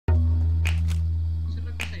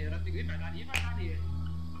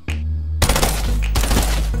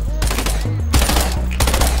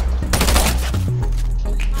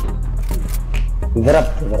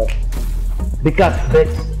ضربت بكاس بيت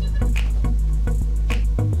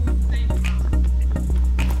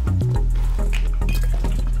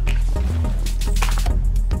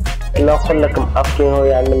انه اقول لك محقين هو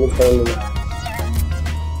يعمل لي تايمين.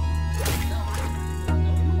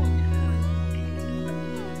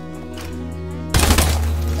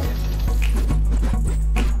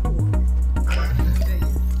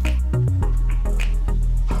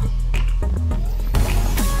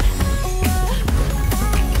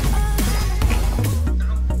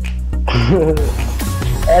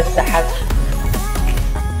 استحق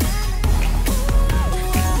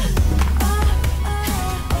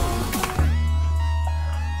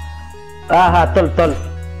طل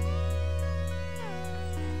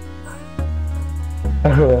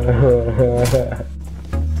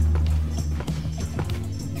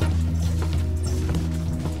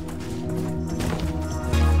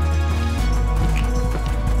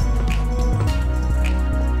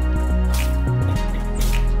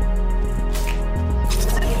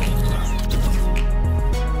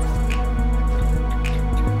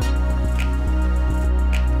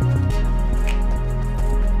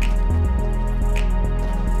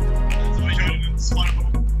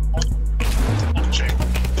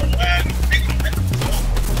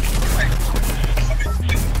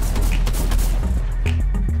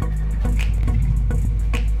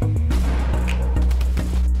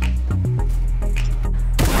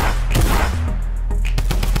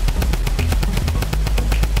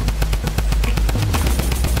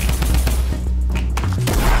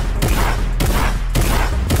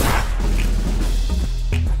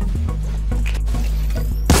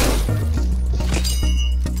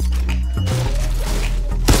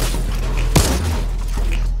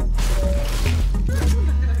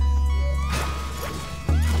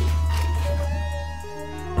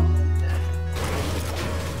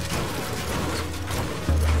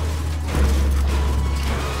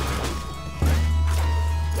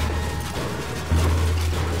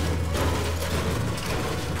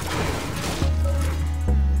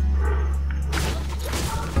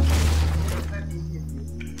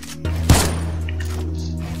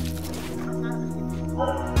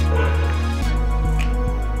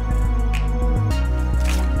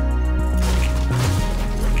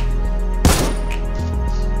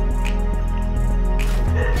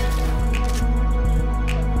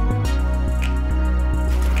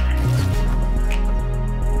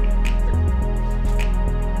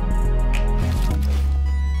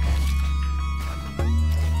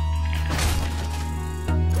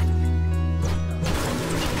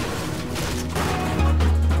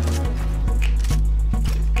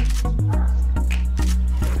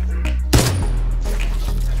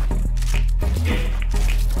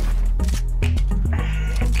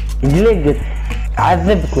جلقت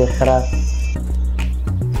عذبتني خلاص.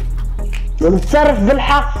 متصرف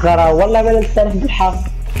بالحق ترى والله ما متصرف بالحق.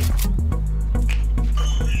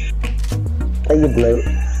 سيبني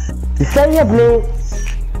سيبني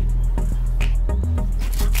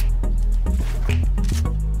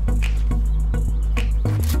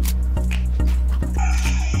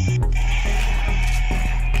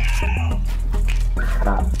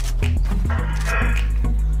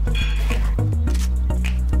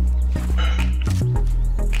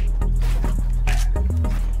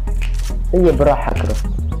هي براحك روح.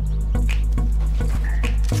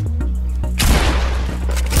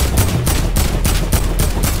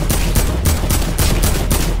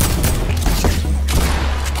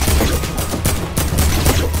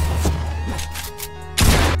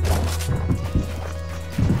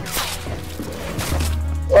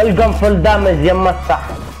 والقم فول دامج يما الصح.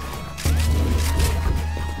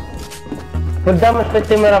 فول دامج في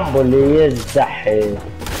التيم رامبو اللي يزحي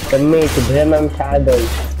كميت بهمة مش عادي.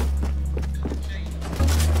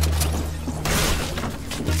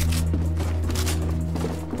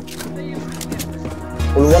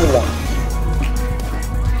 والله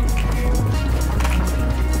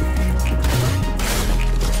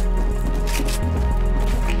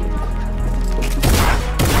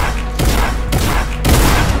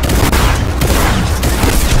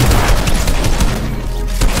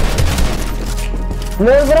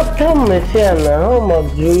ما ضربتهم مشينا هم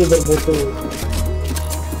بجوا يضربوتوني.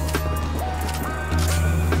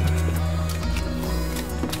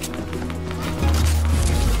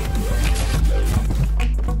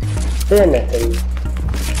 فينك انت؟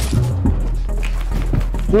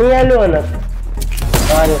 مية لونك؟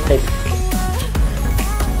 أنا خير.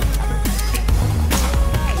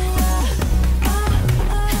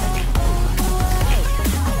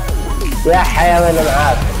 يا حيوان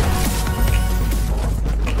معاك.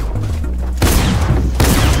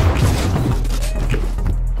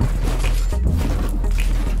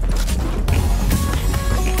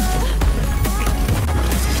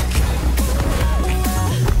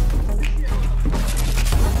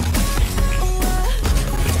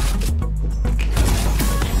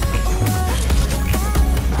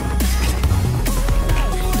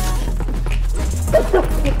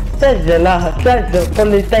 سجل سجل قل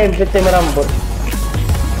لي تايم في تيم رامبو.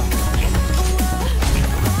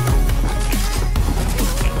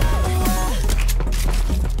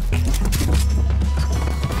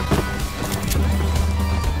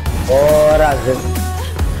 اوه راجل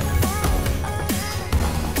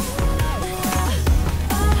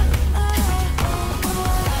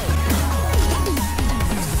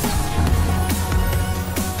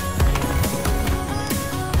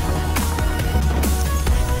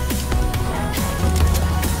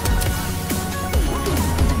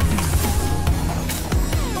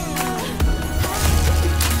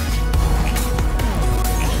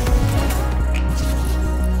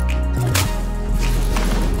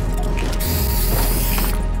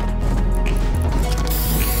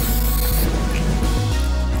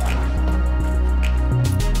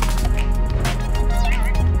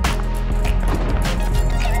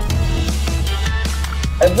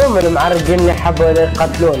الزوم المعرقين حبوا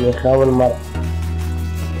يقتلوني يا اخي اول مرة.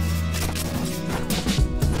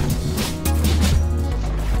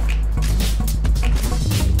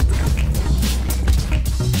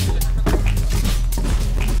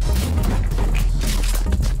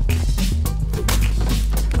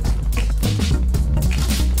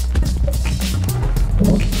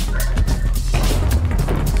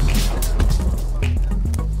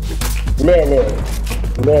 ليه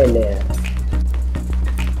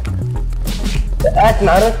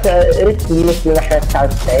اسمع رست المسلم احنا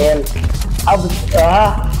 99 ابد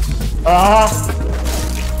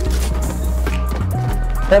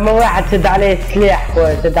لما واحد شد عليه سلاح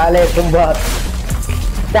شد عليه كمبار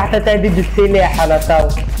تحت تهديد السلاح انا تو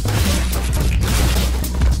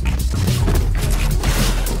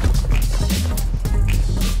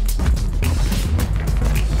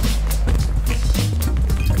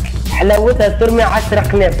حلاوتها ترمي 10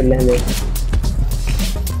 قنابل هنا.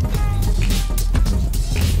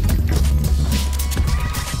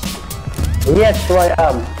 Yes, I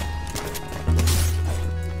am.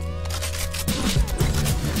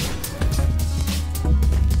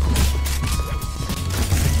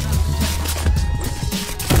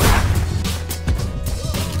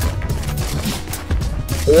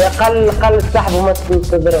 هي قل السحب وما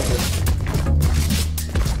تضربه.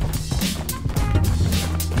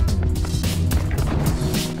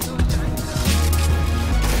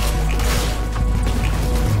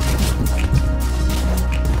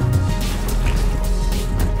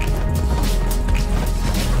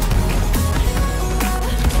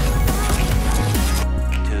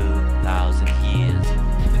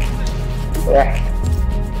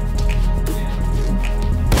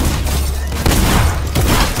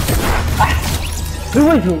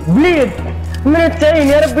 بوجهي بليد من التعين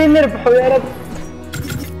يا ربي نربحوا يا رب.